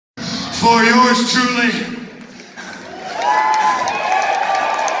for yours truly.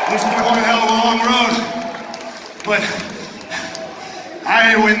 It's been one hell of a long road, but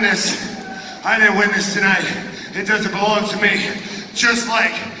I didn't win this. I didn't win this tonight. It doesn't belong to me. Just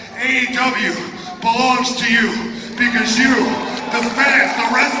like AEW belongs to you, because you, the fans, the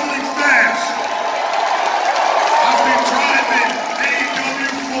wrestling fans, have been driving AEW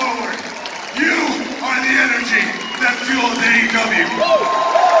forward. You are the energy that fuels AEW.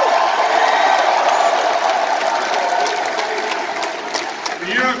 A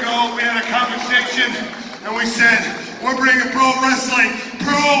year ago, we had a conversation, and we said, we're bringing pro wrestling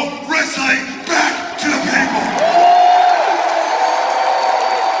back to the people.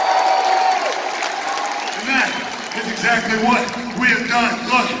 And that is exactly what we have done.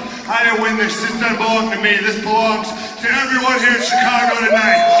 Look, I didn't win this. This doesn't belong to me. This belongs to everyone here in Chicago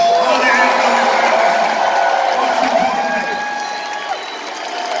tonight. All the AEW fans.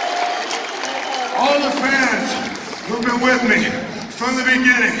 All the fans who've been with me from the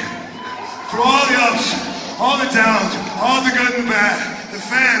beginning, through all the ups, all the downs, all the good and bad, the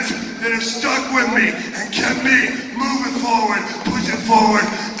fans that have stuck with me and kept me moving forward, pushing forward,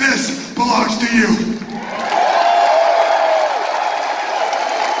 this belongs to you.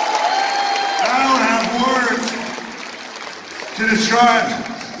 I don't have words to describe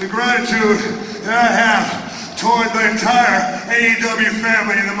the gratitude that I have toward the entire AEW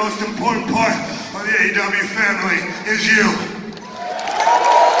family, and the most important part of the AEW family is you.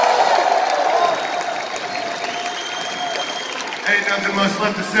 Ain't nothing much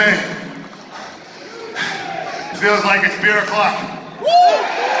left to say. Feels like it's beer o'clock.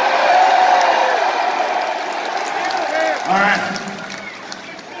 All right.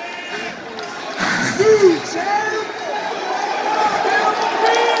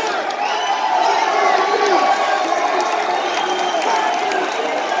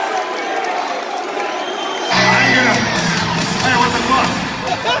 Hey, what the fuck?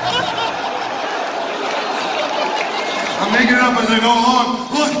 I'm making it up as I go along.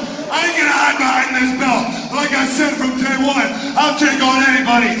 Look, I ain't gonna hide behind this belt. Like I said from day one, I'll take on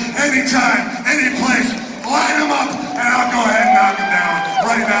anybody, anytime, any place. Line them up, and I'll go ahead and knock them down.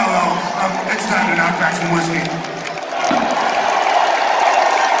 Right now, though, it's time to knock back some whiskey.